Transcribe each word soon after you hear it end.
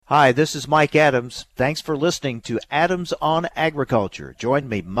Hi, this is Mike Adams. Thanks for listening to Adams on Agriculture. Join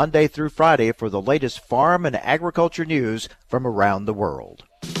me Monday through Friday for the latest farm and agriculture news from around the world.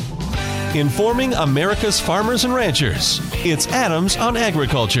 Informing America's farmers and ranchers, it's Adams on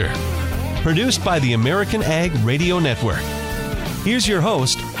Agriculture. Produced by the American Ag Radio Network. Here's your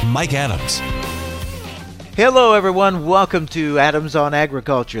host, Mike Adams. Hello, everyone. Welcome to Adams on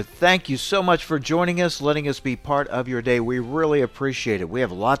Agriculture. Thank you so much for joining us, letting us be part of your day. We really appreciate it. We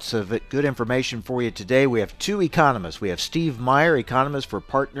have lots of good information for you today. We have two economists. We have Steve Meyer, economist for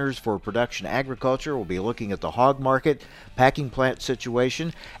Partners for Production Agriculture. We'll be looking at the hog market, packing plant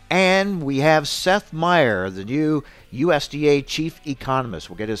situation. And we have Seth Meyer, the new USDA chief economist.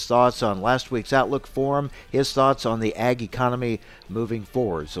 We'll get his thoughts on last week's Outlook Forum, his thoughts on the ag economy moving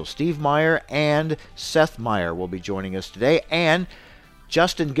forward. So Steve Meyer and Seth Meyer will be joining us today. And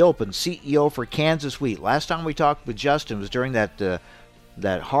Justin Gilpin, CEO for Kansas Wheat. Last time we talked with Justin was during that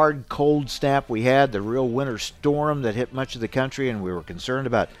hard cold snap we had, the real winter storm that hit much of the country, and we were concerned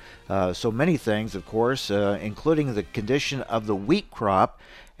about so many things, of course, including the condition of the wheat crop.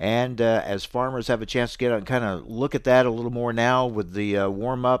 And as farmers have a chance to get out and kind of look at that a little more now with the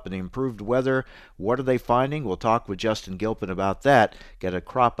warm up and the improved weather, what are they finding? We'll talk with Justin Gilpin about that, get a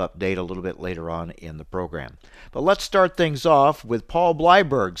crop update a little bit later on in the program. But let's start things off with Paul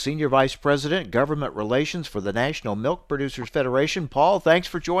Bleiberg, Senior Vice President, Government Relations for the National Milk Producers Federation. Paul, thanks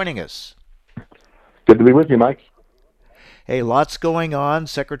for joining us. Good to be with you, Mike. Hey, lots going on.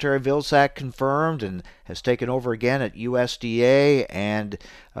 Secretary Vilsack confirmed and has taken over again at USDA, and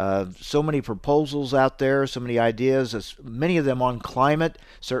so many proposals out there, so many ideas, many of them on climate.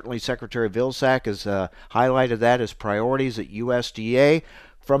 Certainly Secretary Vilsack has highlighted that as priorities at USDA.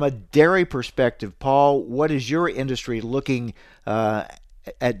 From a dairy perspective, Paul, what is your industry looking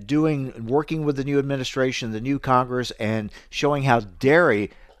at doing, working with the new administration, the new Congress, and showing how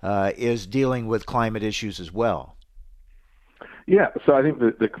dairy is dealing with climate issues as well? Yeah, so I think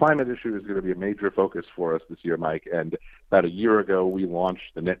the climate issue is going to be a major focus for us this year, Mike. And about a year ago, we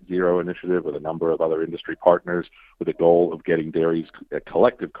launched the Net Zero Initiative with a number of other industry partners with a goal of getting dairy's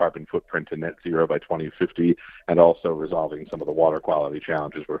collective carbon footprint to net zero by 2050 and also resolving some of the water quality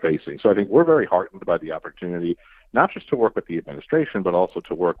challenges we're facing. So I think we're very heartened by the opportunity not just to work with the administration, but also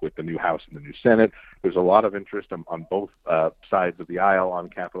to work with the new House and the new Senate. There's a lot of interest on both sides of the aisle on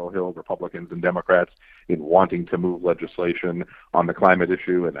Capitol Hill, Republicans and Democrats, in wanting to move legislation on the climate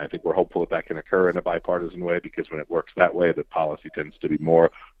issue. And I think we're hopeful that can occur in a bipartisan way, because when it works that way, the policy tends to be more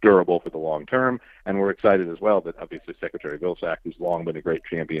durable for the long term. And we're excited as well that obviously Secretary Vilsack, who's long been a great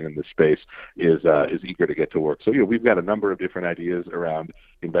champion in this space, is eager to get to work. So, we've got a number of different ideas around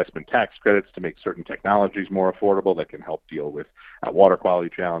investment tax credits to make certain technologies more affordable that can help deal with water quality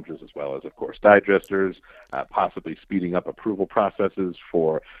challenges, as well as, of course, digesters, possibly speeding up approval processes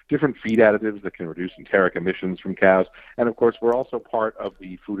for different feed additives that can reduce enteric emissions from cows. And, of course, we're also part of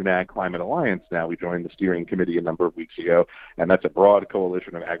the Food and Ag Climate Alliance now. We joined the steering committee a number of weeks ago, and that's a broad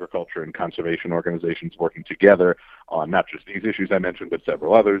coalition of agriculture and conservation organizations working together on not just these issues I mentioned, but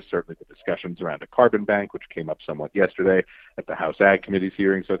several others, certainly the discussions around a carbon bank, which came up somewhat yesterday at the House Ag Committee's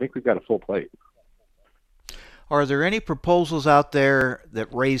hearing. So I think we've got a full plate. Are there any proposals out there that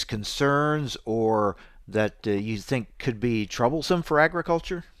raise concerns or that you think could be troublesome for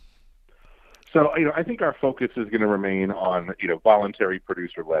agriculture? So, I think our focus is going to remain on, voluntary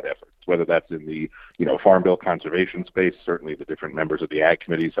producer-led efforts, whether that's in the, Farm Bill conservation space. Certainly the different members of the ag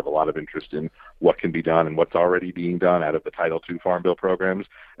committees have a lot of interest in what can be done and what's already being done out of the Title II Farm Bill programs,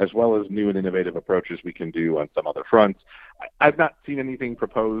 as well as new and innovative approaches we can do on some other fronts. I've not seen anything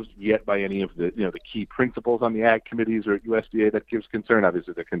proposed yet by any of the, the key principles on the ag committees or at USDA that gives concern.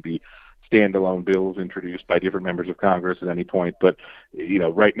 Obviously, there can be standalone bills introduced by different members of Congress at any point. But,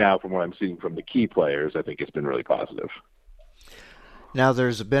 right now, from what I'm seeing from the key players, I think it's been really positive. Now,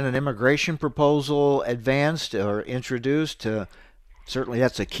 there's been an immigration proposal advanced or introduced. Certainly,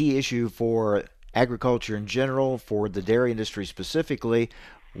 that's a key issue for agriculture in general, for the dairy industry specifically.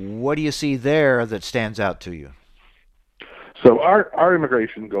 What do you see there that stands out to you? So our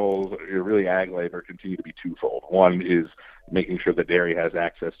immigration goals, really ag labor, continue to be twofold. One is making sure that dairy has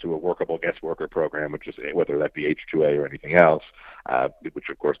access to a workable guest worker program, which is whether that be H-2A or anything else, which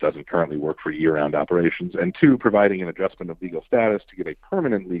of course doesn't currently work for year-round operations. And two, providing an adjustment of legal status to give a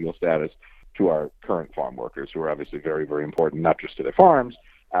permanent legal status to our current farm workers, who are obviously very, very important, not just to their farms,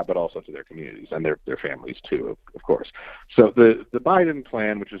 but also to their communities and their families too, of course. So the Biden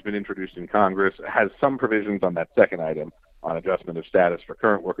plan, which has been introduced in Congress, has some provisions on that second item, on adjustment of status for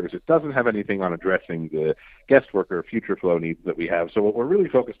current workers. It doesn't have anything on addressing the guest worker future flow needs that we have. So what we're really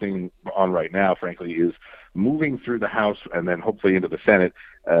focusing on right now, frankly, is moving through the House and then hopefully into the Senate,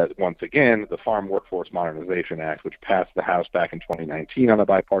 once again, the Farm Workforce Modernization Act, which passed the House back in 2019 on a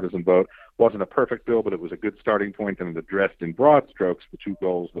bipartisan vote. Wasn't a perfect bill, but it was a good starting point, and it addressed in broad strokes the two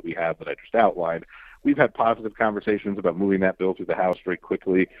goals that we have that I just outlined. We've had positive conversations about moving that bill through the House very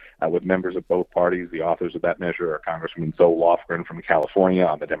quickly with members of both parties. The authors of that measure are Congressman Zoe Lofgren from California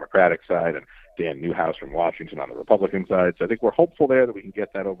on the Democratic side and Dan Newhouse from Washington on the Republican side. So I think we're hopeful there that we can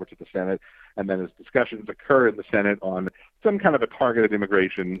get that over to the Senate. And then as discussions occur in the Senate on some kind of a targeted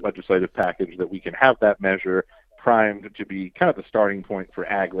immigration legislative package, that we can have that measure primed to be kind of the starting point for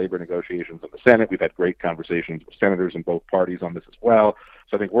ag labor negotiations in the Senate. We've had great conversations with senators in both parties on this as well.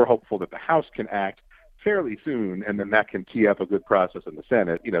 So I think we're hopeful that the House can act fairly soon, and then that can tee up a good process in the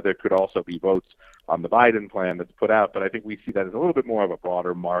Senate. You know, there could also be votes on the Biden plan that's put out, but I think we see that as a little bit more of a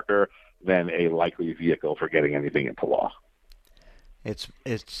broader marker than a likely vehicle for getting anything into law.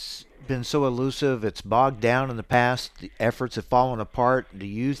 It's been so elusive. It's bogged down in the past. The efforts have fallen apart. Do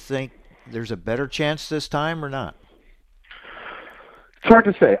you think there's a better chance this time or not? It's hard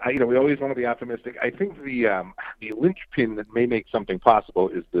to say. We always want to be optimistic. I think the linchpin that may make something possible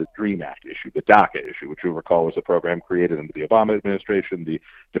is the DREAM Act issue, the DACA issue, which you'll recall was a program created under the Obama administration, the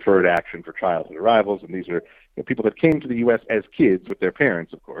Deferred Action for Childhood Arrivals. And these are people that came to the U.S. as kids with their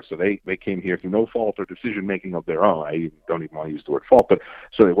parents, of course. So they came here through no fault or decision-making of their own. I don't even want to use the word fault, but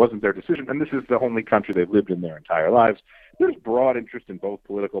so it wasn't their decision. And this is the only country they've lived in their entire lives. There's broad interest in both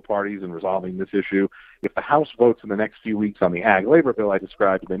political parties in resolving this issue. If the House votes in the next few weeks on the ag labor bill I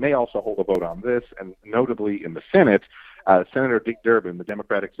described, they may also hold a vote on this. And notably in the Senate, Senator Dick Durbin, the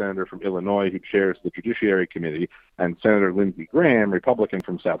Democratic senator from Illinois who chairs the Judiciary Committee, and Senator Lindsey Graham, Republican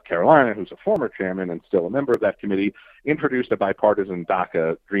from South Carolina, who's a former chairman and still a member of that committee, introduced a bipartisan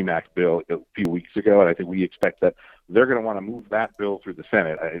DACA DREAM Act bill a few weeks ago. And I think we expect that they're going to want to move that bill through the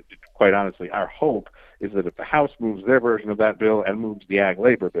Senate. Quite honestly, our hope is that if the House moves their version of that bill and moves the ag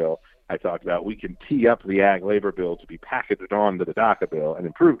labor bill I talked about, we can tee up the ag labor bill to be packaged onto the DACA bill and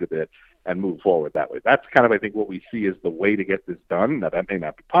improved a bit and move forward that way. That's kind of, I think, what we see as the way to get this done. Now, that may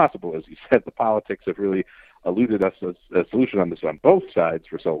not be possible. As you said, the politics have really eluded us as a solution on this on both sides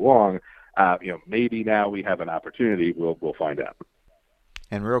for so long. Maybe now we have an opportunity. We'll find out.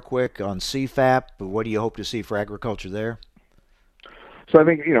 And real quick on CFAP, what do you hope to see for agriculture there? So I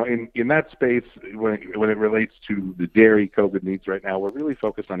think, in that space, when it relates to the dairy COVID needs right now, we're really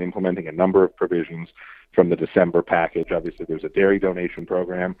focused on implementing a number of provisions from the December package. Obviously, there's a dairy donation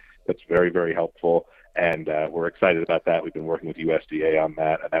program that's very, very helpful, and we're excited about that. We've been working with USDA on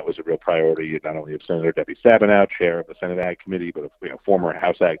that, and that was a real priority, not only of Senator Debbie Stabenow, chair of the Senate Ag Committee, but of former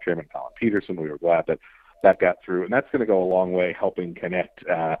House Ag Chairman Colin Peterson. We were glad that got through, and that's going to go a long way helping connect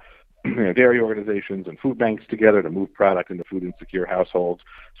dairy organizations and food banks together to move product into food insecure households.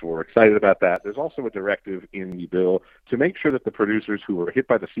 So we're excited about that. There's also a directive in the bill to make sure that the producers who were hit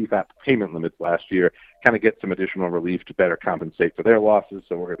by the CFAP payment limits last year kind of get some additional relief to better compensate for their losses.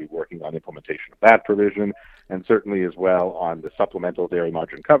 So we're going to be working on implementation of that provision, and certainly as well on the supplemental dairy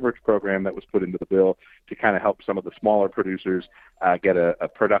margin coverage program that was put into the bill to kind of help some of the smaller producers get a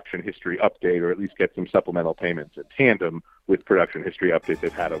production history update, or at least get some supplemental payments in tandem with production history updates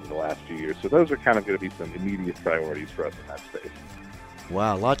they've had over the last few years. So those are kind of going to be some immediate priorities for us in that space.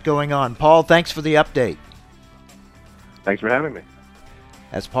 Wow, a lot going on. Paul, thanks for the update. Thanks for having me.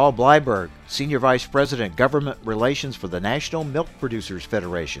 That's Paul Bleiberg, Senior Vice President, Government Relations for the National Milk Producers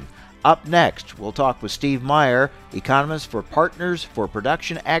Federation. Up next, we'll talk with Steve Meyer, economist for Partners for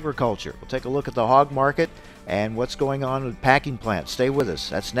Production Agriculture. We'll take a look at the hog market and what's going on with packing plants. Stay with us.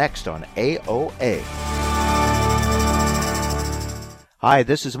 That's next on AOA. Hi,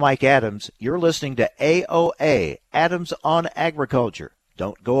 this is Mike Adams. You're listening to AOA, Adams on Agriculture.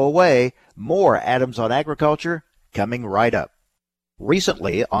 Don't go away. More Adams on Agriculture coming right up.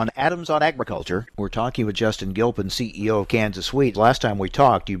 Recently on Adams on Agriculture, we're talking with Justin Gilpin, CEO of Kansas Wheat. Last time we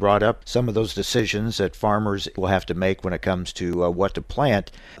talked, you brought up some of those decisions that farmers will have to make when it comes to what to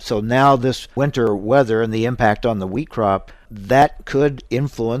plant. So now this winter weather and the impact on the wheat crop, that could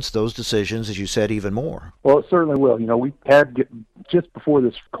influence those decisions, as you said, even more. Well, it certainly will. We had, just before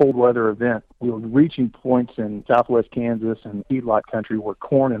this cold weather event, we were reaching points in southwest Kansas and feedlot country where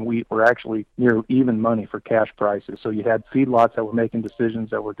corn and wheat were actually near even money for cash prices. So you had feedlots that were making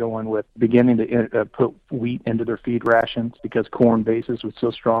decisions that were going with beginning to put wheat into their feed rations because corn basis was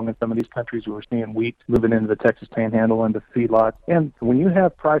so strong in some of these countries. We were seeing wheat moving into the Texas Panhandle into feedlots. And when you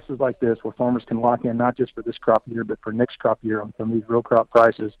have prices like this where farmers can lock in not just for this crop year but for next crop year on some of these row crop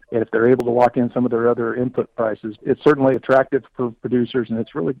prices. And if they're able to lock in some of their other input prices, it's certainly attractive for producers, and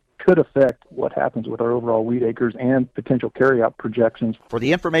it's really could affect what happens with our overall wheat acres and potential carryout projections. For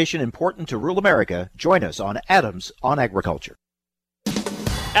the information important to rural America, join us on Adams on Agriculture.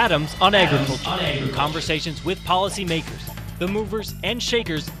 Adams on Agriculture. Conversations with policymakers, the movers and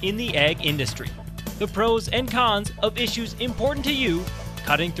shakers in the ag industry. The pros and cons of issues important to you,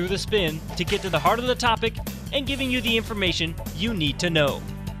 cutting through the spin to get to the heart of the topic and giving you the information you need to know.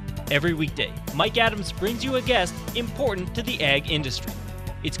 Every weekday, Mike Adams brings you a guest important to the ag industry.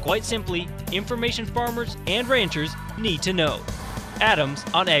 It's quite simply information farmers and ranchers need to know. Adams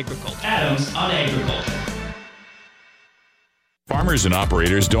on Agriculture. Adams on Agriculture. Farmers and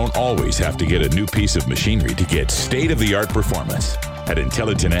operators don't always have to get a new piece of machinery to get state-of-the-art performance. At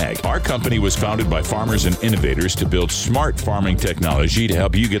Intelligent Ag, our company was founded by farmers and innovators to build smart farming technology to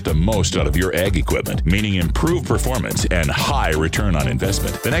help you get the most out of your ag equipment, meaning improved performance and high return on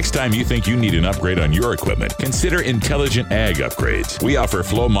investment. The next time you think you need an upgrade on your equipment, consider Intelligent Ag upgrades. We offer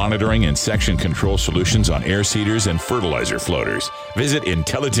flow monitoring and section control solutions on air seeders and fertilizer floaters. Visit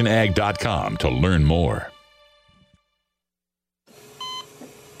intelligentag.com to learn more.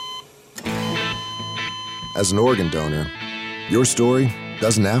 As an organ donor, your story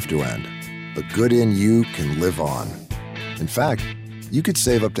doesn't have to end. The good in you can live on. In fact, you could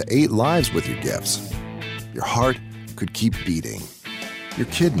save up to 8 lives with your gifts. Your heart could keep beating. Your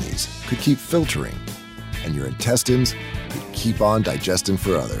kidneys could keep filtering. And your intestines could keep on digesting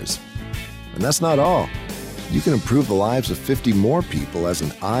for others. And that's not all. You can improve the lives of 50 more people as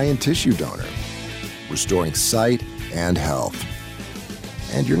an eye and tissue donor, restoring sight and health.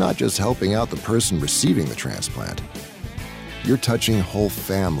 And you're not just helping out the person receiving the transplant. You're touching whole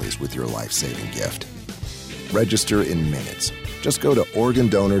families with your life-saving gift. Register in minutes. Just go to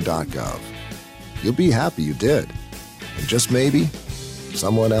organdonor.gov. You'll be happy you did. And just maybe,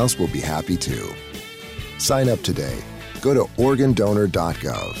 someone else will be happy too. Sign up today. Go to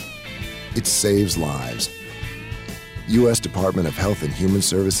organdonor.gov. It saves lives. U.S. Department of Health and Human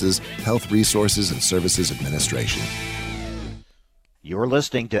Services, Health Resources and Services Administration. You're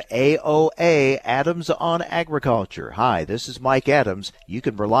listening to AOA, Adams on Agriculture. Hi, this is Mike Adams. You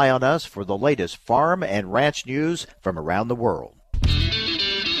can rely on us for the latest farm and ranch news from around the world.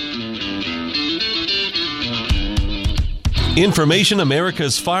 Information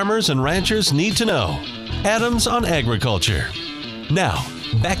America's farmers and ranchers need to know. Adams on Agriculture. Now,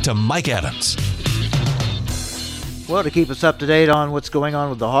 back to Mike Adams. Well, to keep us up to date on what's going on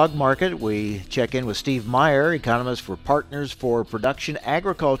with the hog market, we check in with Steve Meyer, economist for Partners for Production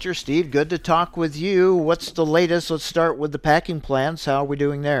Agriculture. Steve, good to talk with you. What's the latest? Let's start with the packing plants. How are we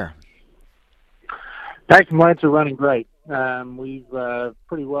doing there? Packing plants are running great. We've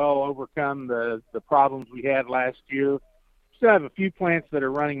pretty well overcome the problems we had last year. Still have a few plants that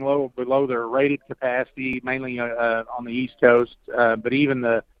are running low below their rated capacity, mainly on the East Coast, but even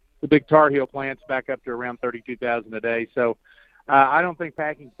the big Tar Heel plant's back up to around 32,000 a day. So I don't think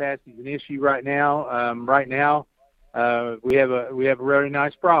packing capacity is an issue right now. We have a very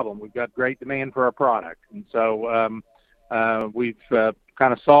nice problem. We've got great demand for our product, and so we've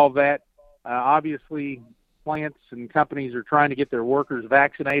kind of solved that. Obviously, plants and companies are trying to get their workers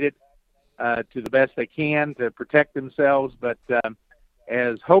vaccinated to the best they can to protect themselves. But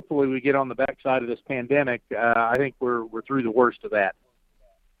as hopefully we get on the backside of this pandemic, I think we're through the worst of that.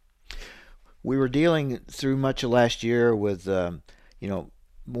 We were dealing through much of last year with,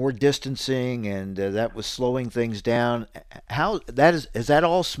 more distancing, and that was slowing things down. Is that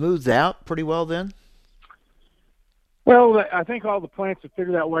all smoothed out pretty well then? Well, I think all the plants have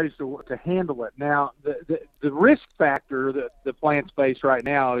figured out ways to handle it. Now, the risk factor that the plants face right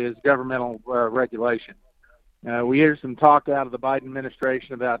now is governmental regulation. We hear some talk out of the Biden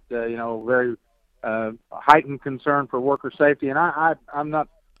administration about, very heightened concern for worker safety, and I'm not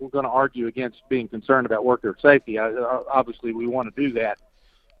going to argue against being concerned about worker safety. Obviously, we want to do that.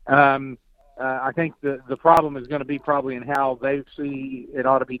 I think the problem is going to be probably in how they see it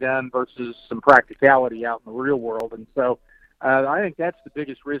ought to be done versus some practicality out in the real world. And so I think that's the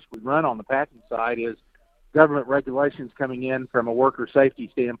biggest risk we run on the packing side is government regulations coming in from a worker safety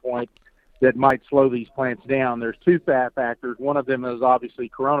standpoint that might slow these plants down. There's two factors. One of them is obviously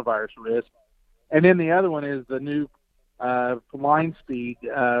coronavirus risk. And then the other one is the new line speed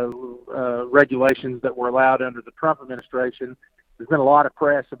regulations that were allowed under the Trump administration. There's been a lot of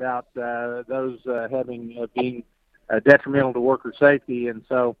press about those being detrimental to worker safety, and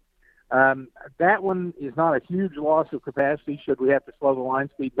so that one is not a huge loss of capacity should we have to slow the line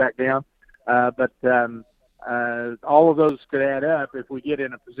speed back down. But all of those could add up if we get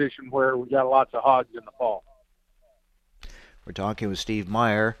in a position where we got lots of hogs in the fall. We're talking with Steve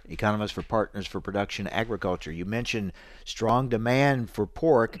Meyer, economist for Partners for Production Agriculture. You mentioned strong demand for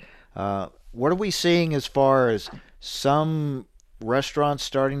pork. What are we seeing as far as some restaurants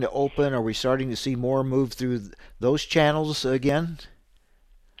starting to open? Are we starting to see more move through those channels again?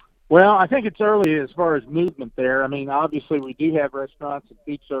 Well, I think it's early as far as movement there. I mean, obviously we do have restaurants and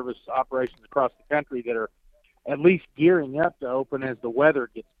food service operations across the country that are at least gearing up to open as the weather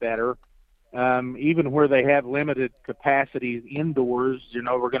gets better. Even where they have limited capacities indoors,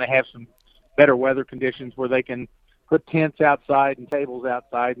 we're going to have some better weather conditions where they can put tents outside and tables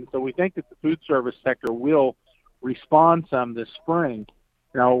outside. And so we think that the food service sector will respond some this spring.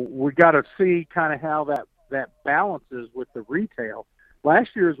 We got to see kind of how that balances with the retail.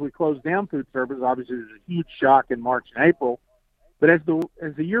 Last year, as we closed down food service, obviously there was a huge shock in March and April. But as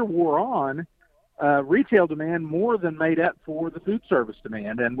the year wore on, retail demand more than made up for the food service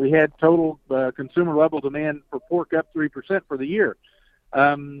demand, and we had total consumer level demand for pork up 3% for the year.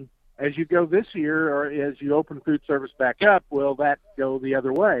 As you go this year, or as you open food service back up, will that go the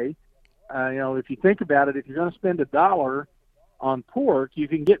other way? If you think about it, if you're going to spend $1 on pork, you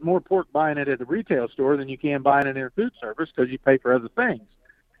can get more pork buying it at the retail store than you can buying it in a food service because you pay for other things.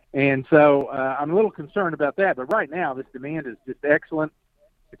 And so I'm a little concerned about that. But right now, this demand is just excellent.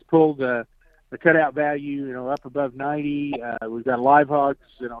 It's pulled the cutout value, up above 90. We've got live hogs,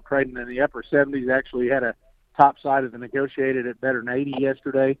 trading in the upper 70s. Actually had a top side of the negotiated at better than 80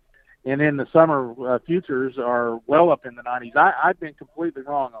 yesterday. And then the summer futures are well up in the 90s. I've been completely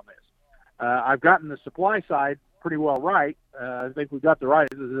wrong on this. I've gotten the supply side pretty well right. I think we've got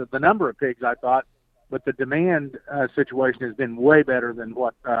the number of pigs, I thought, but the demand situation has been way better than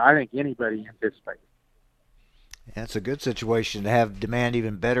what I think anybody anticipated. That's a good situation to have demand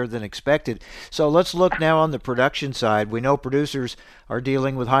even better than expected. So let's look now on the production side. We know producers are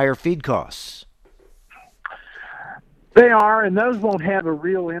dealing with higher feed costs. They are, and those won't have a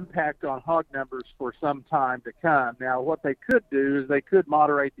real impact on hog numbers for some time to come. Now, what they could do is they could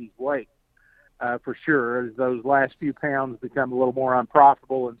moderate these weights for sure, as those last few pounds become a little more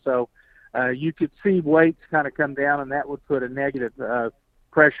unprofitable. And so you could see weights kind of come down, and that would put a negative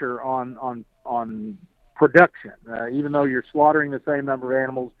pressure on production. Even though you're slaughtering the same number of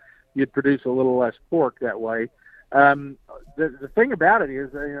animals, you'd produce a little less pork that way. The thing about it is,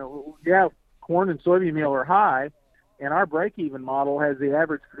 corn and soybean meal are high, and our break-even model has the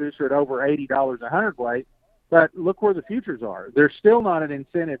average producer at over $80 a hundredweight. But look where the futures are. There's still not an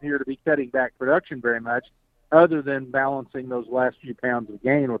incentive here to be cutting back production very much, other than balancing those last few pounds of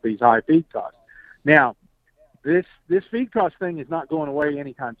gain with these high feed costs. Now, this feed cost thing is not going away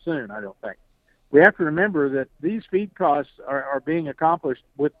anytime soon, I don't think. We have to remember that these feed costs are being accomplished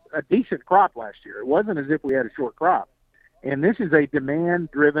with a decent crop last year. It wasn't as if we had a short crop. And this is a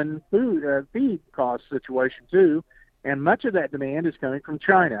demand-driven feed cost situation, too. And much of that demand is coming from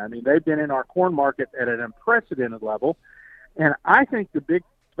China. I mean, they've been in our corn market at an unprecedented level. And I think the big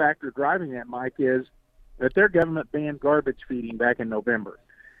factor driving that, Mike, is that their government banned garbage feeding back in November.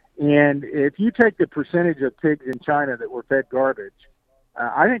 And if you take the percentage of pigs in China that were fed garbage,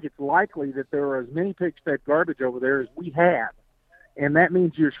 I think it's likely that there are as many pigs fed garbage over there as we have. And that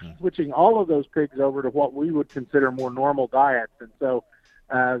means you're switching all of those pigs over to what we would consider more normal diets. And so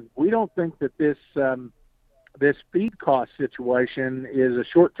we don't think that this feed cost situation is a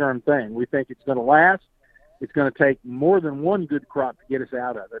short-term thing. We think it's going to last. It's going to take more than one good crop to get us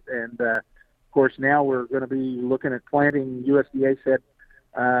out of it. And, of course, now we're going to be looking at planting, USDA said,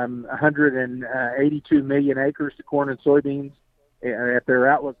 182 million acres to corn and soybeans at their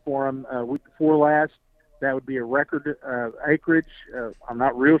outlook forum week before last. That would be a record acreage. I'm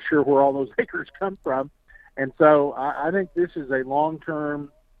not real sure where all those acres come from. And so I think this is a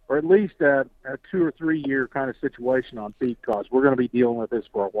long-term, or at least a 2 or 3 year kind of situation on feed costs. We're going to be dealing with this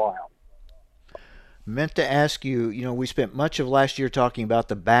for a while. Meant to ask you, we spent much of last year talking about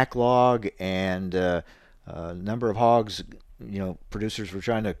the backlog and number of hogs, producers were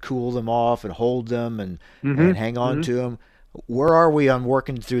trying to cool them off and hold them and hang on to them. Where are we on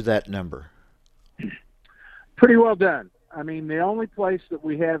working through that number? Pretty well done. I mean, the only place that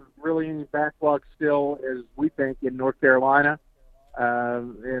we have really any backlog still is, we think, in North Carolina,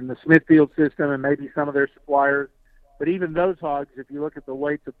 in the Smithfield system and maybe some of their suppliers. But even those hogs, if you look at the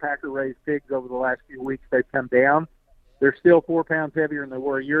weights of Packer-raised pigs over the last few weeks, they've come down. They're still 4 pounds heavier than they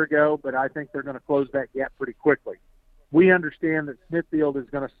were a year ago, but I think they're going to close that gap pretty quickly. We understand that Smithfield is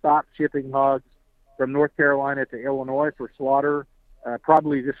going to stop shipping hogs from North Carolina to Illinois for slaughter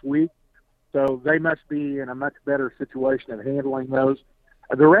probably this week. So they must be in a much better situation of handling those.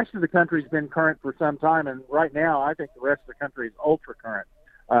 The rest of the country's been current for some time, and right now I think the rest of the country is ultra current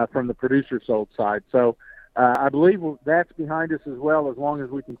from the producer sold side. So I believe that's behind us as well, as long as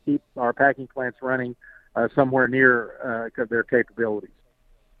we can keep our packing plants running somewhere near their capabilities.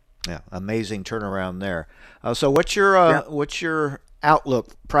 Yeah, amazing turnaround there. So what's your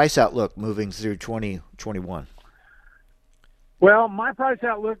price outlook moving through 2021? Well, my price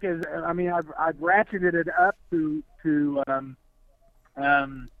outlook is, I've ratcheted it up to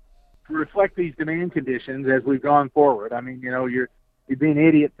reflect these demand conditions as we've gone forward. You'd be an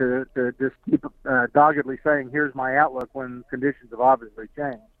idiot to just keep doggedly saying, here's my outlook, when conditions have obviously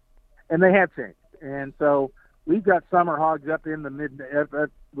changed. And they have changed. And so we've got summer hogs up in the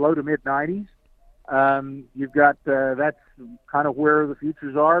low to mid 90s. You've got, that's kind of where the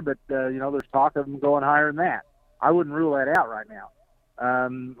futures are, but, there's talk of them going higher than that. I wouldn't rule that out right now.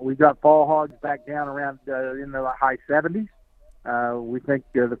 We've got fall hogs back down around in the high 70s. We think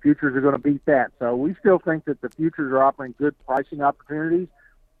the futures are going to beat that. So we still think that the futures are offering good pricing opportunities.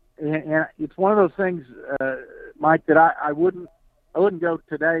 And it's one of those things, Mike, that I wouldn't go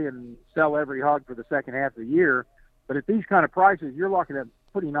today and sell every hog for the second half of the year. But at these kind of prices, you're looking at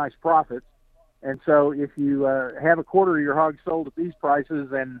pretty nice profits. And so if you have a quarter of your hogs sold at these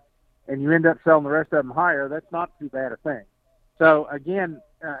prices and you end up selling the rest of them higher, that's not too bad a thing. So again,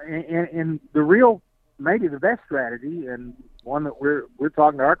 and the real, maybe the best strategy, and one that we're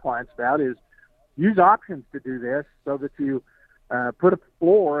talking to our clients about, is use options to do this, so that you put a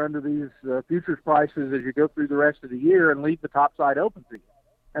floor under these futures prices as you go through the rest of the year and leave the top side open to you.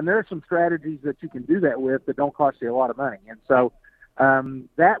 And there are some strategies that you can do that with that don't cost you a lot of money. And so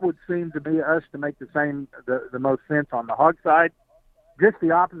that would seem to be us to make the most sense on the hog side. Just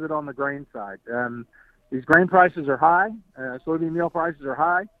the opposite on the grain side. These grain prices are high, soybean meal prices are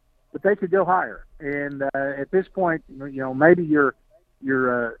high, but they could go higher. And at this point, maybe your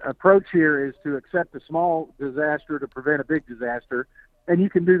approach here is to accept a small disaster to prevent a big disaster, and you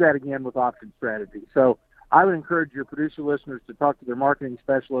can do that again with option strategy. So I would encourage your producer listeners to talk to their marketing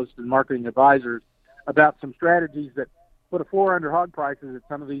specialists and marketing advisors about some strategies that put a floor under hog prices at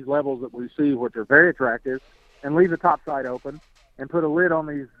some of these levels that we see, which are very attractive, and leave the top side open, and put a lid on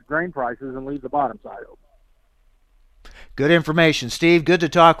these grain prices and leave the bottom side open. Good information, Steve. Good to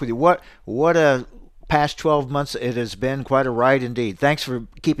talk with you. What a past 12 months it has been. Quite a ride indeed. Thanks for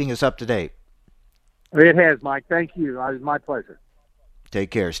keeping us up to date. It has, Mike. Thank you. It was my pleasure. Take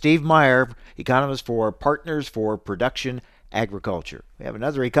care. Steve Meyer, economist for Partners for Production Agriculture. We have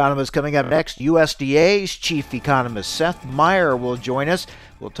another economist coming up next. USDA's chief economist, Seth Meyer, will join us.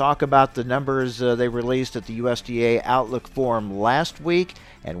 We'll talk about the numbers they released at the USDA Outlook Forum last week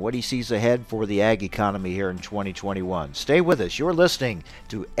and what he sees ahead for the ag economy here in 2021. Stay with us. You're listening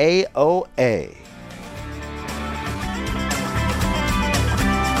to AOA.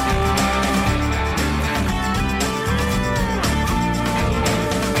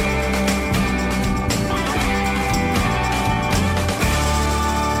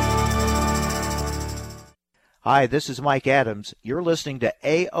 Hi, this is Mike Adams. You're listening to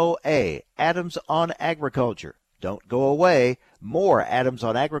AOA, Adams on Agriculture. Don't go away. More Adams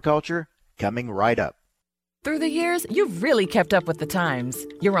on Agriculture coming right up. Through the years, you've really kept up with the times.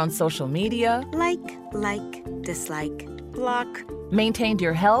 You're on social media. Like, dislike, block. Maintained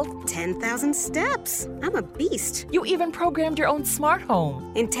your health. 10,000 steps. I'm a beast. You even programmed your own smart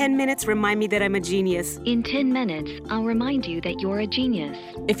home. In 10 minutes, remind me that I'm a genius. In 10 minutes, I'll remind you that you're a genius.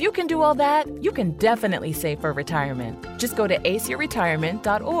 If you can do all that, you can definitely save for retirement. Just go to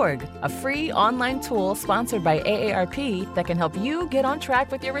aceyourretirement.org, a free online tool sponsored by AARP that can help you get on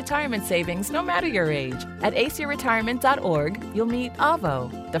track with your retirement savings no matter your age. At aceyourretirement.org, you'll meet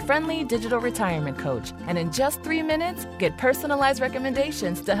Avo, the friendly digital retirement coach, and in just 3 minutes, get personalized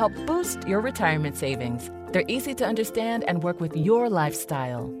recommendations to help boost your retirement savings. They're easy to understand and work with your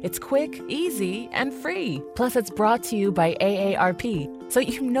lifestyle. It's quick, easy, and free. Plus, it's brought to you by AARP, so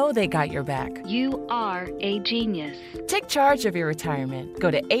you know they got your back. You are a genius. Take charge of your retirement. Go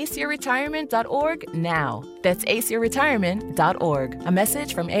to aceyourretirement.org now. That's aceyourretirement.org. A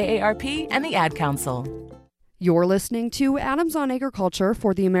message from AARP and the Ad Council. You're listening to Adams on Agriculture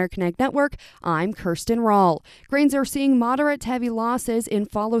for the American Ag Network. I'm Kirsten Rahl. Grains are seeing moderate to heavy losses in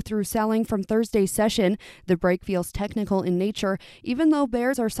follow-through selling from Thursday's session. The break feels technical in nature, even though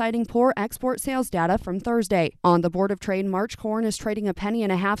bears are citing poor export sales data from Thursday. On the Board of Trade, March corn is trading a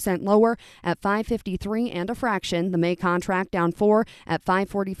 1.5 cents lower at $5.53 and a fraction. The May contract down 4 at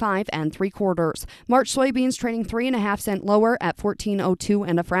 $5.45 3/4. March soybeans trading 3.5 cents lower at $14.02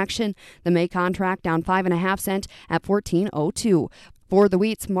 and a fraction. The May contract down 5.5 cents at $14.02. For the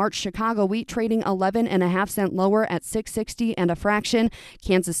wheats, March Chicago wheat trading 11.5 cents lower at $6.60 and a fraction.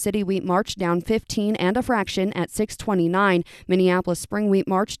 Kansas City wheat March down 15 and a fraction at $6.29. Minneapolis spring wheat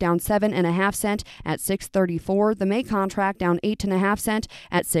March down 7.5 cents at $6.34. The May contract down 8.5 cents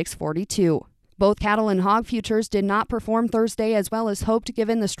at $6.42. Both cattle and hog futures did not perform Thursday as well as hoped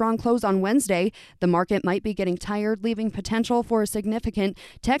given the strong close on Wednesday. The market might be getting tired, leaving potential for a significant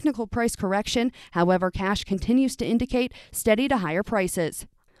technical price correction. However, cash continues to indicate steady to higher prices.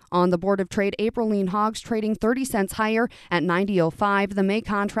 On the Board of Trade, April lean hogs trading 30 cents higher at $90.05. The May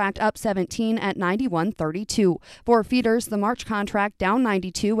contract up 17 at $91.32. For feeders, the March contract down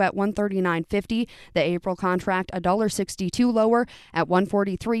 92 at $139.50. The April contract $1.62 lower at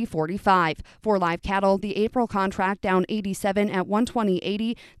 $143.45. For live cattle, the April contract down 87 at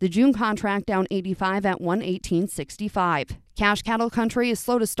 $120.80. The June contract down 85 at $118.65. Cash cattle country is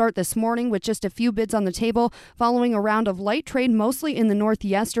slow to start this morning with just a few bids on the table following a round of light trade mostly in the north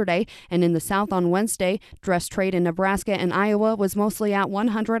yesterday and in the south on Wednesday. Dress trade in Nebraska and Iowa was mostly at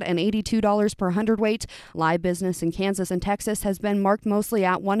 $182 per hundredweight. Live business in Kansas and Texas has been marked mostly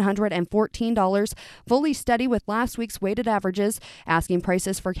at $114, fully steady with last week's weighted averages. Asking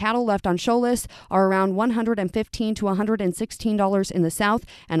prices for cattle left on show lists are around $115 to $116 in the south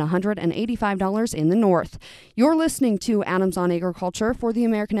and $185 in the north. You're listening to Adams on Agriculture for the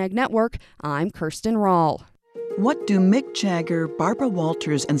American Ag Network. I'm Kirsten Rahl. What do Mick Jagger, Barbara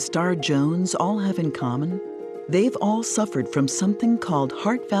Walters, and Star Jones all have in common? They've all suffered from something called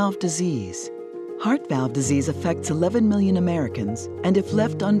heart valve disease. Heart valve disease affects 11 million Americans, and if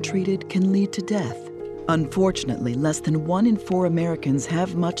left untreated, can lead to death. Unfortunately, less than 1 in 4 Americans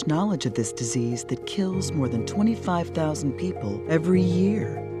have much knowledge of this disease that kills more than 25,000 people every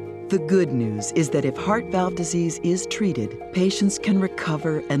year. The good news is that if heart valve disease is treated, patients can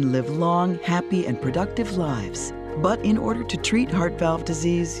recover and live long, happy, and productive lives. But in order to treat heart valve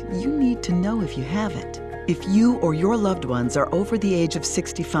disease, you need to know if you have it. If you or your loved ones are over the age of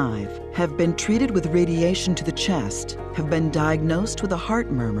 65, have been treated with radiation to the chest, have been diagnosed with a heart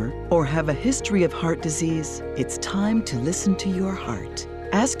murmur, or have a history of heart disease, it's time to listen to your heart.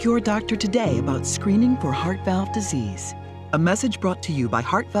 Ask your doctor today about screening for heart valve disease. A message brought to you by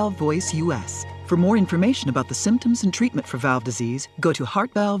Heart Valve Voice US. For more information about the symptoms and treatment for valve disease, go to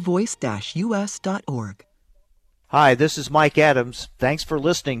heartvalvevoice-us.org. Hi, this is Mike Adams. Thanks for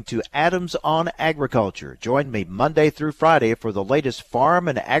listening to Adams on Agriculture. Join me Monday through Friday for the latest farm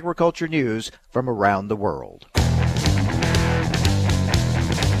and agriculture news from around the world.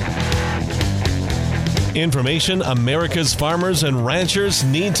 Information America's farmers and ranchers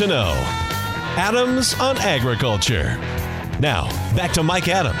need to know. Adams on Agriculture. Now, back to Mike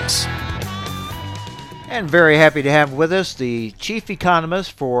Adams. And very happy to have with us the Chief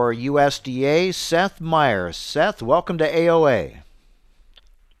Economist for USDA, Steve Meyer. Seth, welcome to AOA.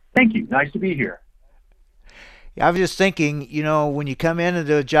 Thank you. Nice to be here. I was just thinking, when you come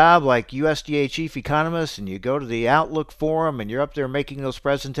into a job like USDA Chief Economist and you go to the Outlook Forum and you're up there making those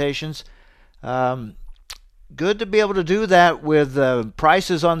presentations, good to be able to do that with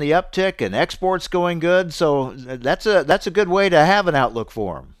prices on the uptick and exports going good. So that's a good way to have an Outlook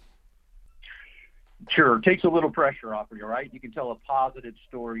Forum. Sure. It takes a little pressure off of you, right? You can tell a positive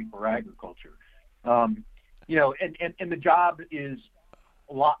story for agriculture. And the job is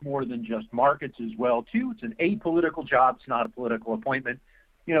a lot more than just markets as well, too. It's an apolitical job. It's not a political appointment.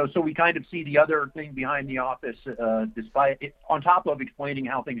 So we kind of see the other thing behind the office, despite it, on top of explaining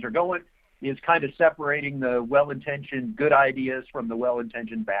how things are going, is kind of separating the well-intentioned good ideas from the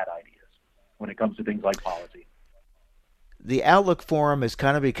well-intentioned bad ideas when it comes to things like policy. The Outlook Forum has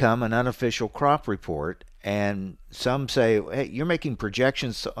kind of become an unofficial crop report, and some say, hey, you're making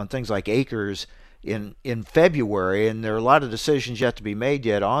projections on things like acres in February, and there are a lot of decisions yet to be made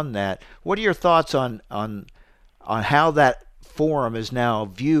yet on that. What are your thoughts on how that forum is now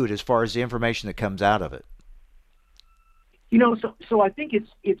viewed as far as the information that comes out of it? So I think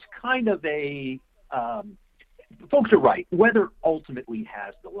it's kind of a folks are right. Weather ultimately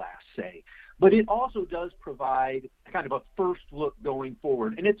has the last say, but it also does provide kind of a first look going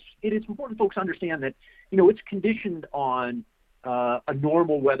forward. And it is important folks understand that it's conditioned on a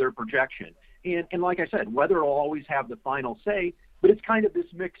normal weather projection. And like I said, weather will always have the final say, but it's kind of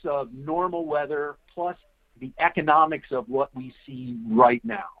this mix of normal weather plus the economics of what we see right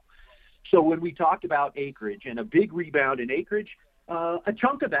now. So when we talked about acreage and a big rebound in acreage, a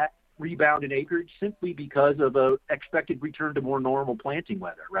chunk of that rebound in acreage simply because of a expected return to more normal planting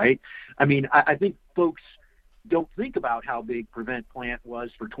weather, right? I mean, I think folks don't think about how big prevent plant was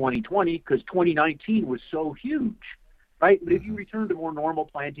for 2020 because 2019 was so huge. right? But if you return to more normal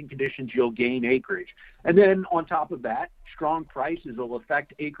planting conditions, you'll gain acreage. And then on top of that, strong prices will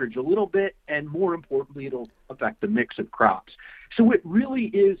affect acreage a little bit, and more importantly, it'll affect the mix of crops. So it really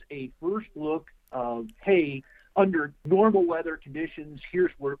is a first look of, hey, under normal weather conditions,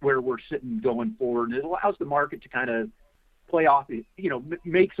 here's where we're sitting going forward. And it allows the market to kind of play off,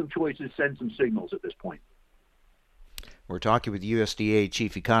 make some choices, send some signals at this point. We're talking with USDA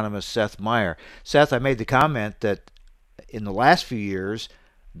Chief Economist Seth Meyer. Seth, I made the comment that in the last few years,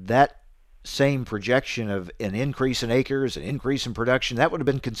 that same projection of an increase in acres, an increase in production, that would have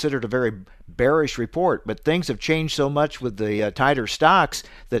been considered a very bearish report. But things have changed so much with the tighter stocks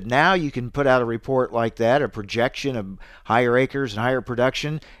that now you can put out a report like that, a projection of higher acres and higher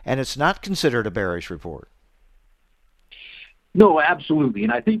production, and it's not considered a bearish report. No, absolutely.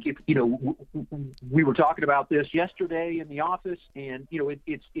 And I think if, we were talking about this yesterday in the office, and,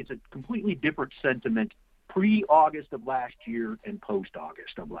 it's a completely different sentiment pre-August of last year and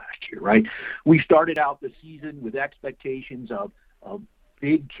post-August of last year, right? We started out the season with expectations of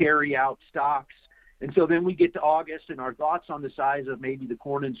big carry-out stocks. And so then we get to August, and our thoughts on the size of maybe the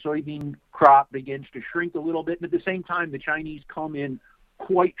corn and soybean crop begins to shrink a little bit. And at the same time, the Chinese come in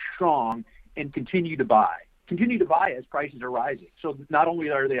quite strong and continue to buy as prices are rising. So not only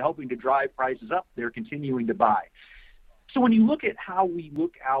are they helping to drive prices up, they're continuing to buy. So when you look at how we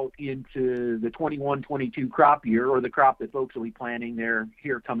look out into the 21-22 crop year, or the crop that folks will be planting there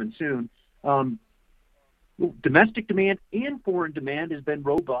here coming soon, domestic demand and foreign demand has been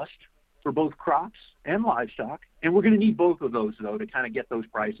robust for both crops and livestock, and we're going to need both of those, though, to kind of get those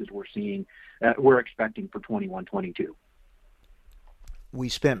prices we're expecting for 21-22. We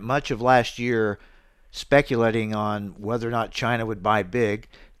spent much of last year speculating on whether or not China would buy big.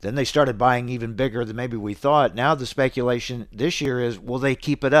 Then they started buying even bigger than maybe we thought. Now the speculation this year is, will they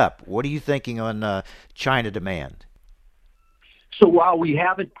keep it up? What are you thinking on China demand? So while we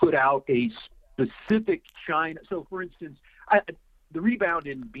haven't put out a specific China, so for instance, the rebound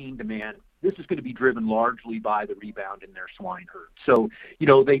in bean demand, this is going to be driven largely by the rebound in their swine herd. So,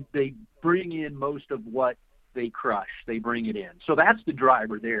 they bring in most of what they crush. They bring it in. So that's the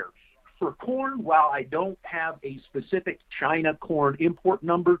driver there. For corn, while I don't have a specific China corn import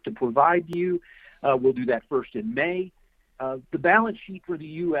number to provide you, we'll do that first in May. The balance sheet for the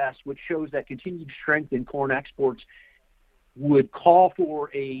U.S., which shows that continued strength in corn exports, would call for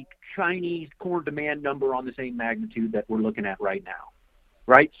a Chinese corn demand number on the same magnitude that we're looking at right now,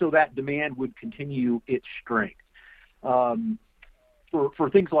 right? So that demand would continue its strength. For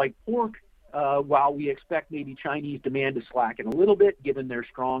things like pork, while we expect maybe Chinese demand to slacken a little bit, given their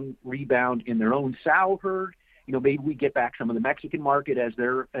strong rebound in their own sow herd, maybe we get back some of the Mexican market as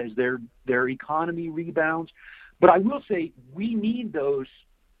their economy rebounds. But I will say we need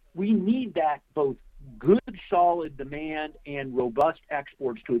that both good, solid demand and robust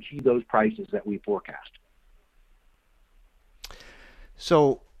exports to achieve those prices that we forecast.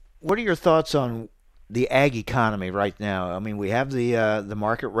 So, what are your thoughts on the ag economy right now? I mean, we have the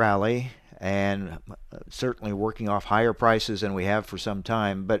market rally, and certainly working off higher prices than we have for some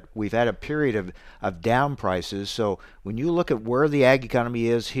time, but we've had a period of down prices. So when you look at where the ag economy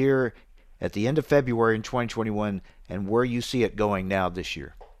is here at the end of February in 2021 and where you see it going now this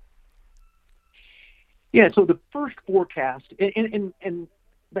year. Yeah, so the first forecast, and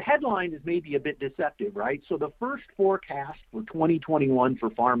the headline is maybe a bit deceptive, right? So the first forecast for 2021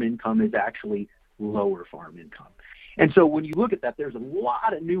 for farm income is actually lower farm income. And so when you look at that, there's a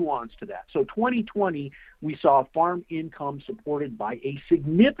lot of nuance to that. So 2020, we saw farm income supported by a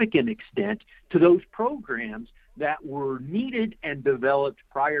significant extent to those programs that were needed and developed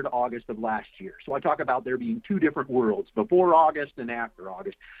prior to August of last year. So I talk about there being two different worlds, before August and after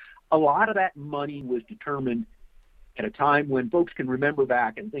August. A lot of that money was determined at a time when folks can remember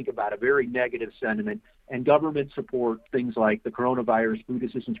back and think about a very negative sentiment, and government support, things like the coronavirus food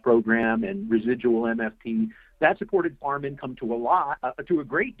assistance program and residual MFP, that supported farm income to a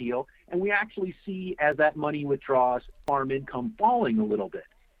great deal, and we actually see, as that money withdraws, farm income falling a little bit.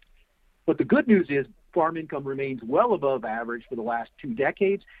 But the good news is farm income remains well above average for the last 2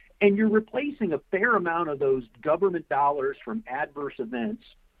 decades, and you're replacing a fair amount of those government dollars from adverse events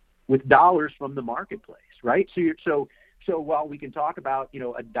with dollars from the marketplace, right? So while we can talk about,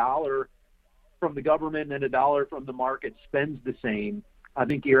 a dollar from the government and a dollar from the market spends the same, I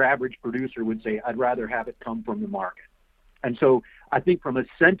think your average producer would say, I'd rather have it come from the market. And so I think from a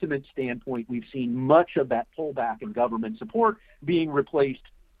sentiment standpoint, we've seen much of that pullback in government support being replaced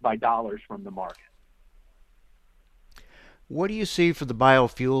by dollars from the market. What do you see for the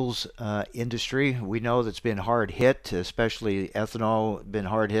biofuels industry? We know that's been hard hit, especially ethanol, been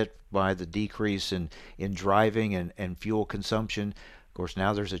hard hit by the decrease in driving and fuel consumption. Of course,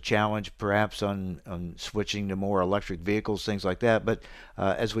 now there's a challenge perhaps on switching to more electric vehicles, things like that. But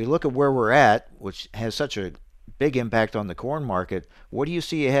as we look at where we're at, which has such a big impact on the corn market, what do you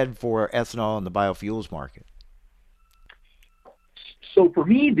see ahead for ethanol and the biofuels market? So for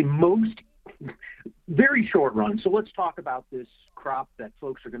me, the most very short run. So let's talk about this crop that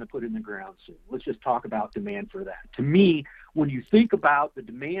folks are going to put in the ground soon. Let's just talk about demand for that. To me, when you think about the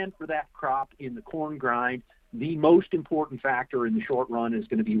demand for that crop in the corn grind, the most important factor in the short run is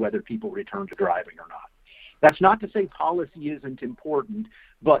going to be whether people return to driving or not. That's not to say policy isn't important,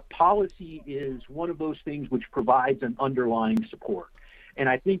 but policy is one of those things which provides an underlying support. And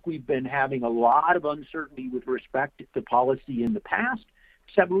I think we've been having a lot of uncertainty with respect to policy in the past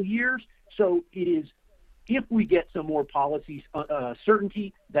several years. So it is, if we get some more policy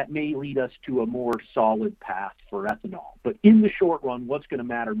certainty, that may lead us to a more solid path for ethanol. But in the short run, what's going to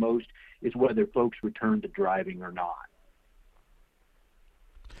matter most is whether folks return to driving or not.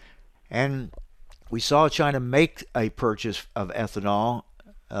 And we saw China make a purchase of ethanol.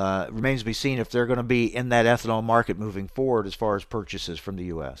 Remains to be seen if they're going to be in that ethanol market moving forward as far as purchases from the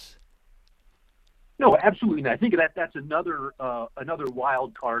U.S. No, absolutely. And I think that's another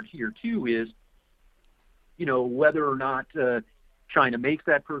wild card here too is, whether or not China makes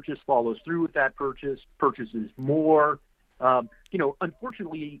that purchase, follows through with that purchase, purchases more.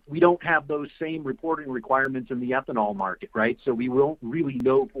 Unfortunately, we don't have those same reporting requirements in the ethanol market, right? So we won't really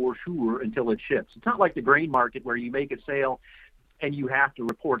know for sure until it ships. It's not like the grain market where you make a sale and you have to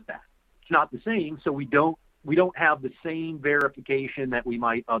report that. It's not the same, so we don't have the same verification that we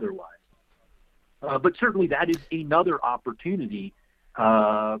might otherwise. But certainly that is another opportunity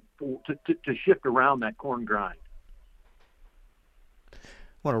to shift around that corn grind. I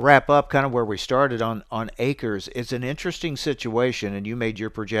want to wrap up kind of where we started on acres. It's an interesting situation, and you made your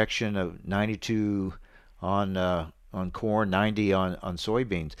projection of 92 on corn, 90 on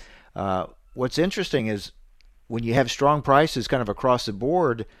soybeans. What's interesting is when you have strong prices kind of across the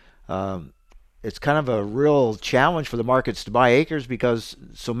board, it's kind of a real challenge for the markets to buy acres because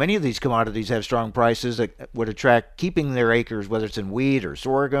so many of these commodities have strong prices that would attract keeping their acres, whether it's in wheat or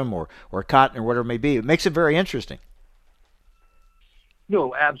sorghum or cotton or whatever it may be. It makes it very interesting.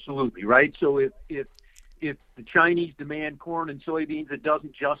 No, absolutely, right? So if the Chinese demand corn and soybeans, it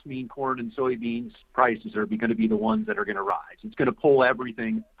doesn't just mean corn and soybeans prices are going to be the ones that are going to rise. It's going to pull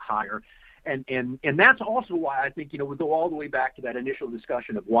everything higher. And that's also why I think, we go all the way back to that initial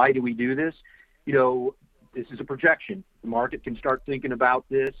discussion of why do we do this? This is a projection. The market can start thinking about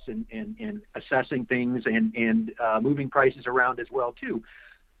this and assessing things and moving prices around as well, too.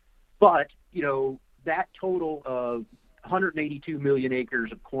 But, that total of 182 million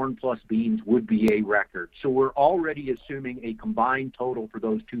acres of corn plus beans would be a record. So we're already assuming a combined total for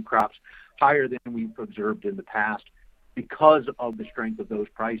those two crops higher than we've observed in the past because of the strength of those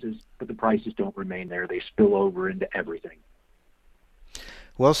prices, but the prices don't remain there. They spill over into everything.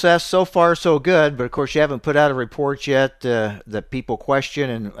 Well, Seth, so far so good, but of course you haven't put out a report yet that people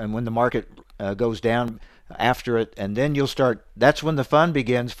question, and when the market goes down after it, and then that's when the fun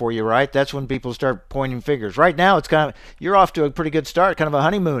begins for you, right? That's when people start pointing fingers. Right now it's you're off to a pretty good start, kind of a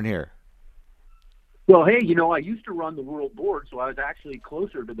honeymoon here. Well, hey, I used to run the World Board, so I was actually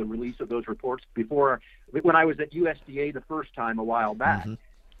closer to the release of those reports when I was at USDA the first time a while back. Mm-hmm.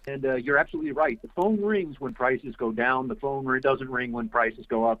 And you're absolutely right. The phone rings when prices go down. The phone doesn't ring when prices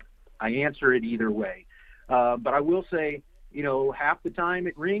go up. I answer it either way. But I will say, half the time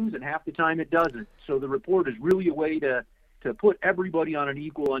it rings and half the time it doesn't. So the report is really a way to put everybody on an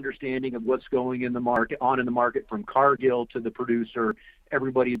equal understanding of what's going in the market, from Cargill to the producer.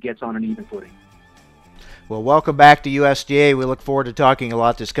 Everybody gets on an even footing. Well, welcome back to USDA. We look forward to talking a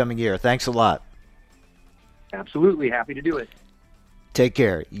lot this coming year. Thanks a lot. Absolutely. Happy to do it. Take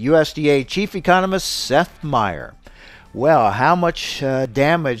care. USDA Chief Economist Seth Meyer. Well, how much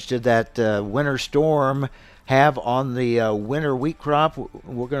damage did that winter storm have on the winter wheat crop?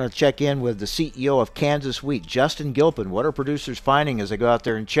 We're going to check in with the CEO of Kansas Wheat, Justin Gilpin. What are producers finding as they go out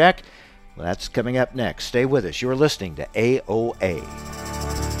there and check? Well, that's coming up next. Stay with us. You're listening to AOA.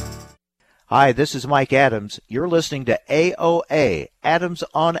 Hi, this is Mike Adams. You're listening to AOA, Adams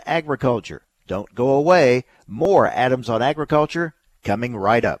on Agriculture. Don't go away. More Adams on Agriculture coming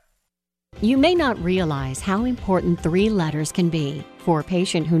right up. You may not realize how important 3 letters can be. For a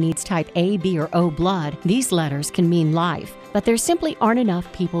patient who needs type A, B, or O blood, these letters can mean life, but there simply aren't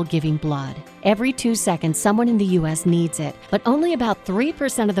enough people giving blood. Every 2 seconds, someone in the U.S. needs it, but only about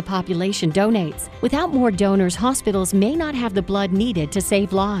 3% of the population donates. Without more donors, hospitals may not have the blood needed to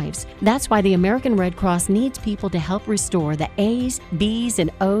save lives. That's why the American Red Cross needs people to help restore the A's, B's, and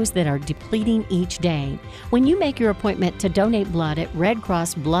O's that are depleting each day. When you make your appointment to donate blood at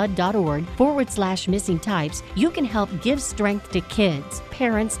redcrossblood.org/missing types, you can help give strength to kids,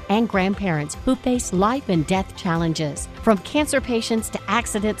 parents, and grandparents who face life and death challenges. From cancer patients to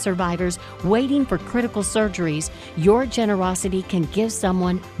accident survivors waiting for critical surgeries, your generosity can give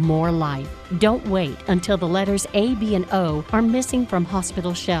someone more life. Don't wait until the letters A, B, and O are missing from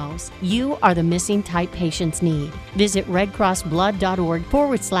hospital shelves. You are the missing type patients need. Visit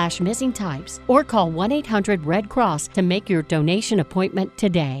redcrossblood.org/missing types or call 1-800-RED-CROSS to make your donation appointment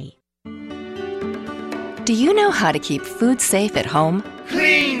today. Do you know how to keep food safe at home?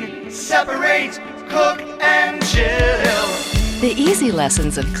 Clean, separate, cook, and chill. The easy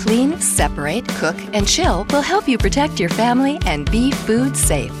lessons of clean, separate, cook, and chill will help you protect your family and be food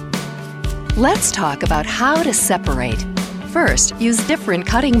safe. Let's talk about how to separate. First, use different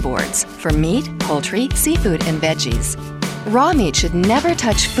cutting boards for meat, poultry, seafood, and veggies. Raw meat should never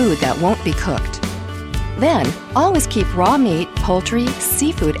touch food that won't be cooked. Then, always keep raw meat, poultry,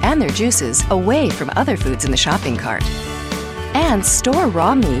 seafood, and their juices away from other foods in the shopping cart. And store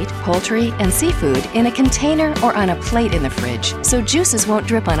raw meat, poultry, and seafood in a container or on a plate in the fridge so juices won't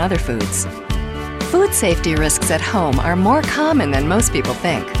drip on other foods. Food safety risks at home are more common than most people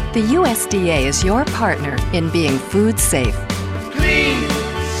think. The USDA is your partner in being food safe. Clean,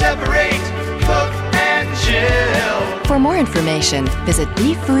 separate, cook, and chill. For more information, visit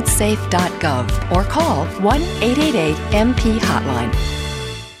befoodsafe.gov or call 1-888-MP-HOTLINE.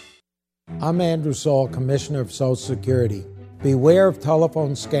 I'm Andrew Saul, Commissioner of Social Security. Beware of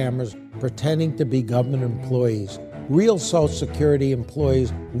telephone scammers pretending to be government employees. Real Social Security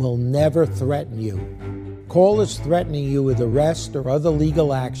employees will never threaten you. Callers threatening you with arrest or other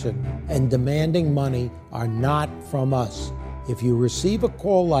legal action and demanding money are not from us. If you receive a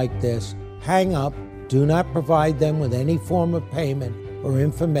call like this, hang up, do not provide them with any form of payment or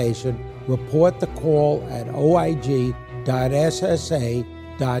information. Report the call at oig.ssa.gov.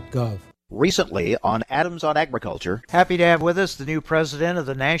 Recently on Adams on Agriculture, happy to have with us the new president of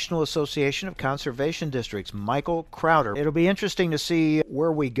the National Association of Conservation Districts, Michael Crowder. It'll be interesting to see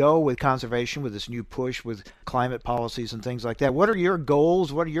where we go with conservation with this new push with climate policies and things like that. What are your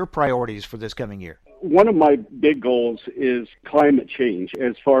goals? What are your priorities for this coming year? One of my big goals is climate change.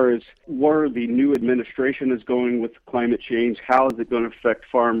 As far as where the new administration is going with climate change, how is it going to affect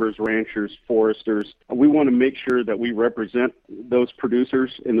farmers, ranchers, foresters? We want to make sure that we represent those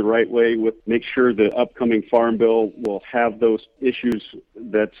producers in the right way, with make sure the upcoming farm bill will have those issues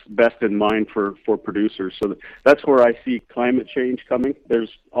that's best in mind for producers. So that's where I see climate change coming.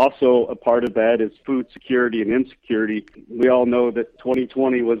 There's also a part of that is food security and insecurity. We all know that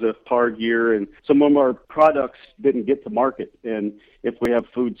 2020 was a hard year, and some of our products didn't get to market. And if we have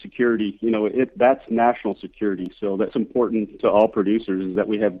food security, that's national security. So that's important to all producers, is that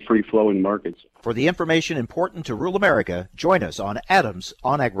we have free-flowing markets. For the information important to rural America, join us on Adams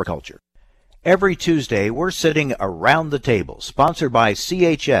on Agriculture. Every Tuesday, we're sitting around the table, sponsored by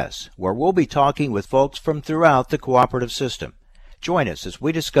CHS, where we'll be talking with folks from throughout the cooperative system. Join us as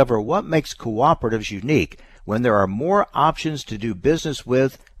we discover what makes cooperatives unique when there are more options to do business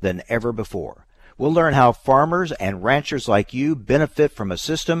with than ever before. We'll learn how farmers and ranchers like you benefit from a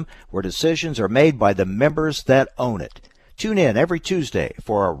system where decisions are made by the members that own it. Tune in every Tuesday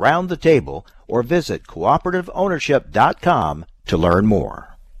for Around the Table or visit cooperativeownership.com to learn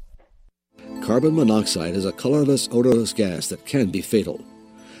more. Carbon monoxide is a colorless, odorless gas that can be fatal.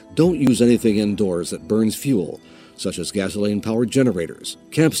 Don't use anything indoors that burns fuel, such as gasoline-powered generators,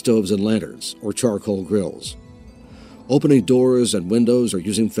 camp stoves and lanterns, or charcoal grills. Opening doors and windows or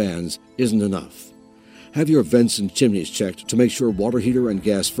using fans isn't enough. Have your vents and chimneys checked to make sure water heater and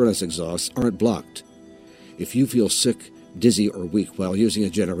gas furnace exhausts aren't blocked. If you feel sick, dizzy, or weak while using a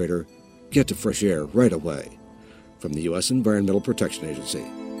generator, get to fresh air right away. From the U.S. Environmental Protection Agency.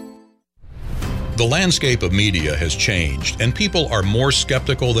 The landscape of media has changed, and people are more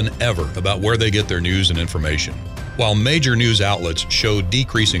skeptical than ever about where they get their news and information. While major news outlets show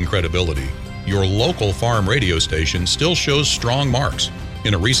decreasing credibility, your local farm radio station still shows strong marks.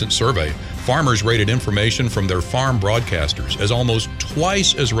 In a recent survey, farmers rated information from their farm broadcasters as almost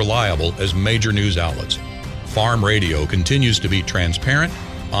twice as reliable as major news outlets. Farm radio continues to be transparent,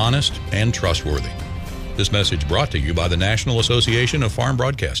 honest, and trustworthy. This message brought to you by the National Association of Farm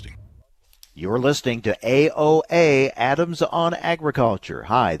Broadcasting. You're listening to AOA, Adams on Agriculture.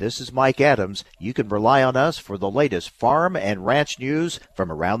 Hi, this is Mike Adams. You can rely on us for the latest farm and ranch news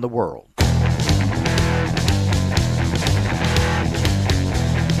from around the world.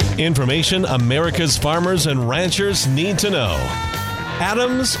 Information America's farmers and ranchers need to know.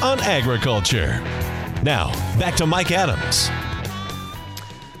 Adams on Agriculture. Now, back to Mike Adams.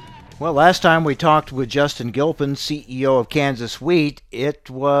 Well, last time we talked with Justin Gilpin, CEO of Kansas Wheat, it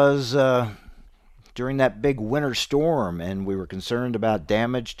was during that big winter storm, and we were concerned about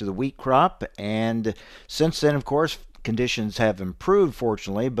damage to the wheat crop. And since then, of course, conditions have improved,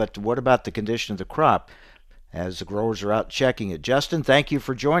 fortunately. But what about the condition of the crop as the growers are out checking it? Justin, thank you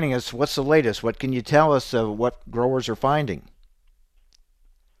for joining us. What's the latest? What can you tell us of what growers are finding?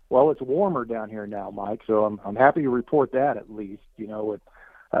 Well, it's warmer down here now, Mike, so I'm happy to report that at least. You know,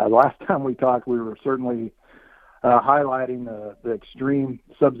 last time we talked, we were certainly highlighting the extreme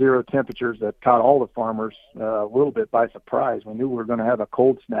sub-zero temperatures that caught all the farmers a little bit by surprise. We knew we were going to have a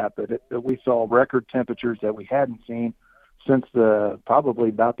cold snap, but we saw record temperatures that we hadn't seen since probably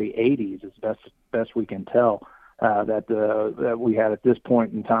about the 80s, as best we can tell, that we had at this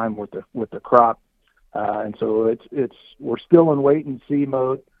point in time with the crop. And so we're still in wait and see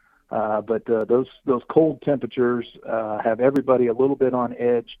mode. But those cold temperatures have everybody a little bit on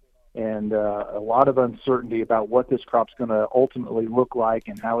edge, and a lot of uncertainty about what this crop's going to ultimately look like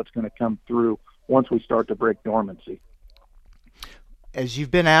and how it's going to come through once we start to break dormancy. As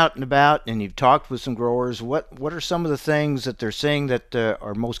you've been out and about and you've talked with some growers, what are some of the things that they're saying that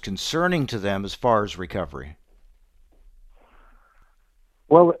are most concerning to them as far as recovery?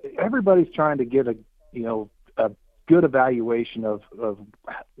 Well, everybody's trying to get a good evaluation of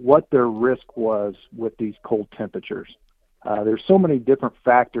what their risk was with these cold temperatures. There's so many different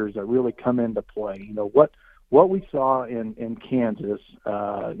factors that really come into play. You know, what we saw in Kansas,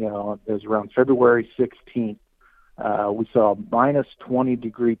 is around February 16th. We saw minus 20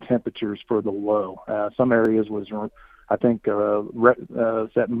 degree temperatures for the low. Some areas was, I think,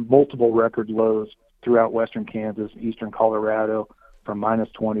 set multiple record lows throughout western Kansas, eastern Colorado, from minus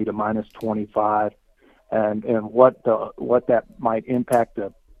 20 to minus 25. And what that might impact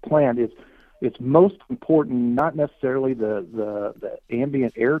the plant is, it's most important not necessarily the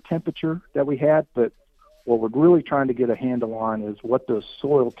ambient air temperature that we had, but what we're really trying to get a handle on is what those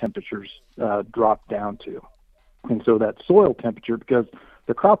soil temperatures drop down to. And so that soil temperature, because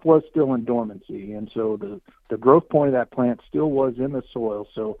the crop was still in dormancy, and so the growth point of that plant still was in the soil,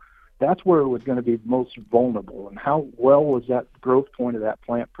 so that's where it was going to be most vulnerable. And how well was that growth point of that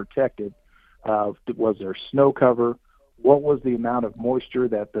plant protected? Was there snow cover? What was the amount of moisture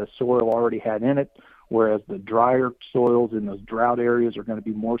that the soil already had in it? Whereas the drier soils in those drought areas are going to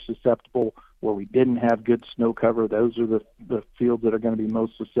be more susceptible. Where we didn't have good snow cover, those are the fields that are going to be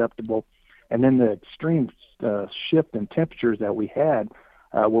most susceptible. And then the extreme shift in temperatures that we had,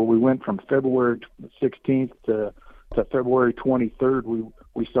 where we went from February 16th to February 23rd,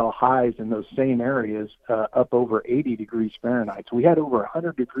 we saw highs in those same areas up over 80 degrees Fahrenheit. So we had over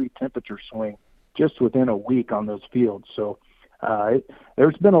 100-degree temperature swing just within a week on those fields. So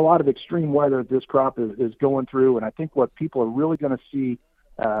there's been a lot of extreme weather this crop is going through, and I think what people are really going to see,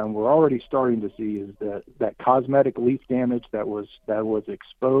 and we're already starting to see, is that cosmetic leaf damage that was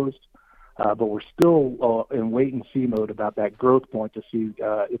exposed. But we're still in wait-and-see mode about that growth point to see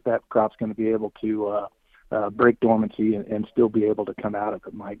if that crop's going to be able to break dormancy and still be able to come out of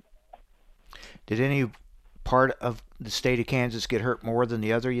it, Mike. Did any part of the state of Kansas get hurt more than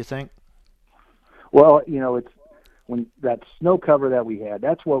the other, you think? Well, it's when that snow cover that we had,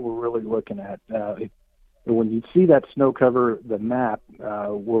 that's what we're really looking at. When you see that snow cover, the map,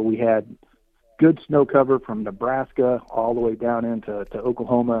 where we had good snow cover from Nebraska all the way down into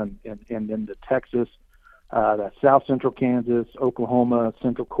Oklahoma and into Texas, that south central Kansas, Oklahoma,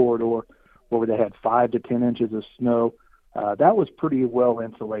 central corridor, where they had 5 to 10 inches of snow, that was pretty well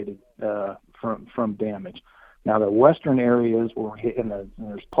insulated from damage. Now, the western areas where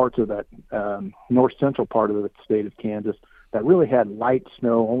there's parts of that north central part of the state of Kansas that really had light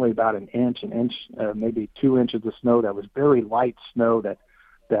snow, only about an inch, maybe 2 inches of snow. That was very light snow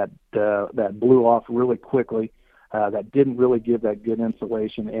that blew off really quickly. That didn't really give that good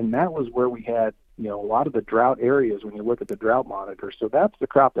insulation, and that was where we had a lot of the drought areas when you look at the drought monitor. So that's the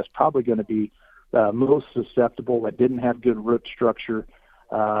crop that's probably going to be most susceptible, that didn't have good root structure,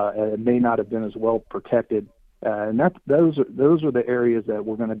 and may not have been as well protected. And those are the areas that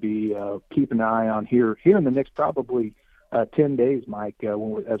we're going to be keeping an eye on here in the next probably 10 days, Mike,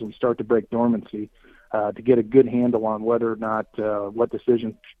 as we start to break dormancy, to get a good handle on whether or not what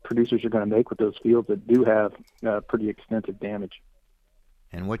decision producers are going to make with those fields that do have pretty extensive damage.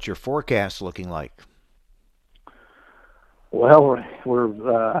 And what's your forecast looking like? Well,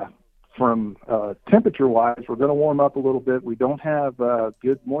 we're from temperature-wise, we're going to warm up a little bit. We don't have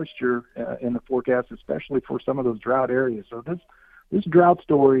good moisture in the forecast, especially for some of those drought areas. So this drought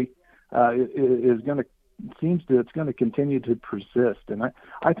story is going to it's going to continue to persist. And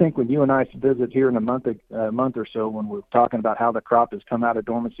I think when you and I visit here in a month or so, when we're talking about how the crop has come out of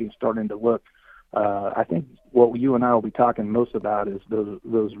dormancy and starting to look, I think what you and I will be talking most about is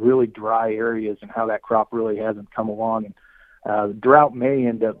those really dry areas and how that crop really hasn't come along. And drought may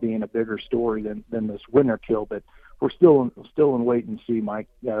end up being a bigger story than this winter kill, but we're still in wait and see, Mike.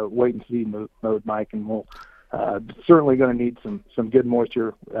 Wait and see mode, Mike, and we'll certainly going to need some good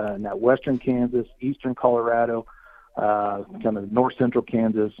moisture in that western Kansas, eastern Colorado, kind of north central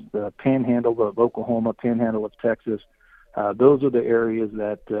Kansas, the panhandle of Oklahoma, panhandle of Texas. Those are the areas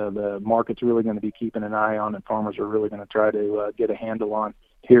that the market's really going to be keeping an eye on, and farmers are really going to try to get a handle on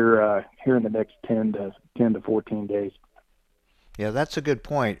here in the next 10 to 14 days. Yeah, that's a good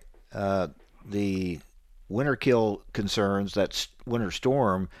point. The winter kill concerns, that winter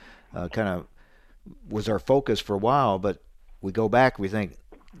storm, kind of was our focus for a while, but we go back, we think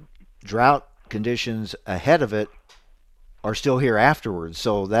drought conditions ahead of it are still here afterwards.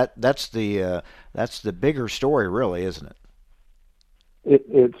 So that's the bigger story, really, isn't it?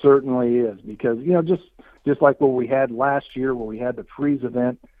 It certainly is, because just like what we had last year, where we had the freeze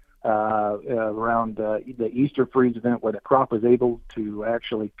event around the Easter freeze event, where the crop was able to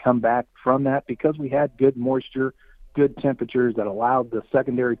actually come back from that because we had good moisture, good temperatures that allowed the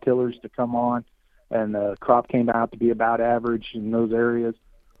secondary tillers to come on, and the crop came out to be about average in those areas.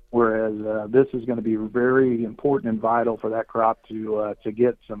 Whereas this is going to be very important and vital for that crop to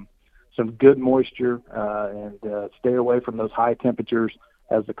get some good moisture and stay away from those high temperatures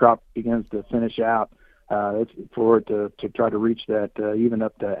as the crop begins to finish out. It's for it to try to reach that even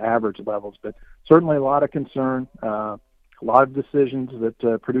up to average levels. But certainly a lot of concern, a lot of decisions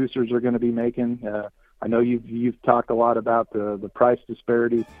that producers are going to be making. I know you've talked a lot about the price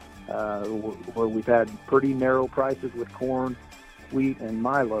disparity, where we've had pretty narrow prices with corn, wheat, and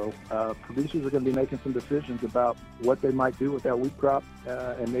milo. Producers are going to be making some decisions about what they might do with that wheat crop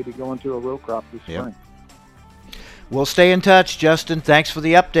and maybe go into a row crop this spring. We'll stay in touch, Justin. Thanks for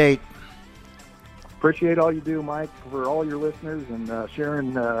the update. Appreciate all you do, Mike, for all your listeners, and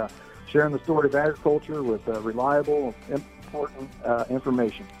sharing the story of agriculture with reliable, important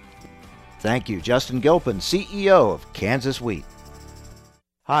information. Thank you. Justin Gilpin, CEO of Kansas Wheat.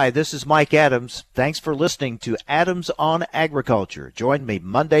 Hi, this is Mike Adams. Thanks for listening to Adams on Agriculture. Join me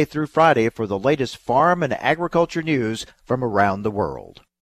Monday through Friday for the latest farm and agriculture news from around the world.